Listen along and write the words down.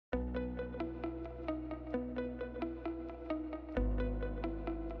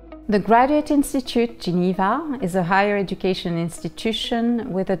The Graduate Institute Geneva is a higher education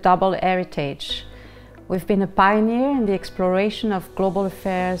institution with a double heritage. We've been a pioneer in the exploration of global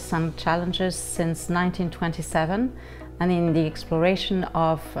affairs and challenges since 1927 and in the exploration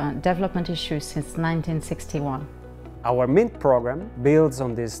of development issues since 1961. Our MINT program builds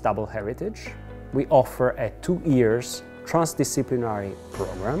on this double heritage. We offer a 2 years transdisciplinary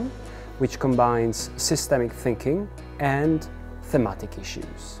program which combines systemic thinking and thematic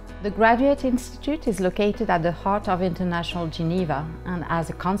issues. The Graduate Institute is located at the heart of international Geneva, and as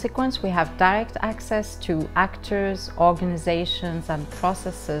a consequence we have direct access to actors, organizations and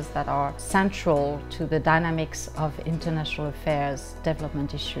processes that are central to the dynamics of international affairs,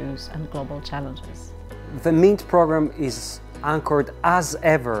 development issues and global challenges. The MINT program is anchored as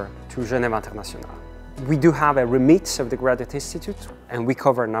ever to Genève Internationale. We do have a remit of the Graduate Institute and we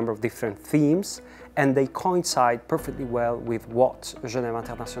cover a number of different themes, and they coincide perfectly well with what Genève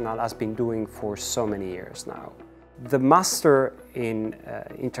Internationale has been doing for so many years now. The Master in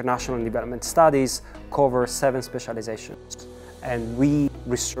International and Development Studies covers 7 specializations, and we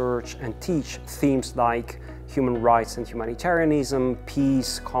research and teach themes like human rights and humanitarianism,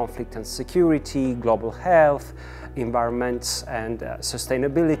 peace, conflict and security, global health, environment and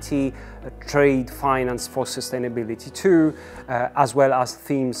sustainability, trade, finance for sustainability too, as well as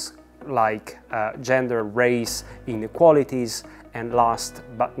themes like gender, race, inequalities, and last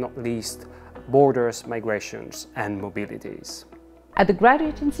but not least, borders, migrations and mobilities. At the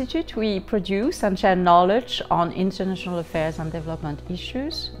Graduate Institute we produce and share knowledge on international affairs and development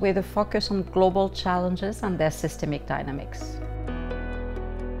issues with a focus on global challenges and their systemic dynamics.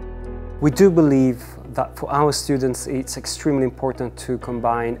 We do believe that for our students it's extremely important to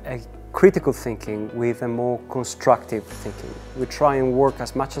combine a critical thinking with a more constructive thinking. We try and work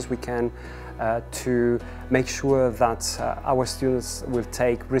as much as we can to make sure that our students will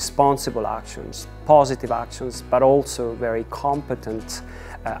take responsible actions, positive actions, but also very competent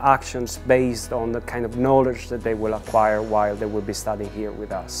actions based on the kind of knowledge that they will acquire while they will be studying here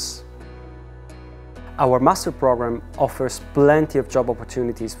with us. Our master program offers plenty of job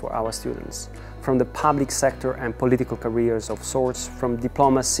opportunities for our students, from the public sector and political careers of sorts, from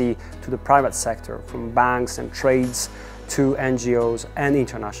diplomacy to the private sector, from banks and trades to NGOs and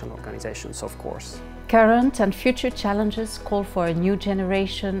international organizations, of course. Current and future challenges call for a new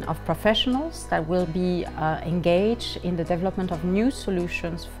generation of professionals that will be engaged in the development of new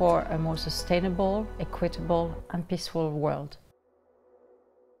solutions for a more sustainable, equitable and peaceful world.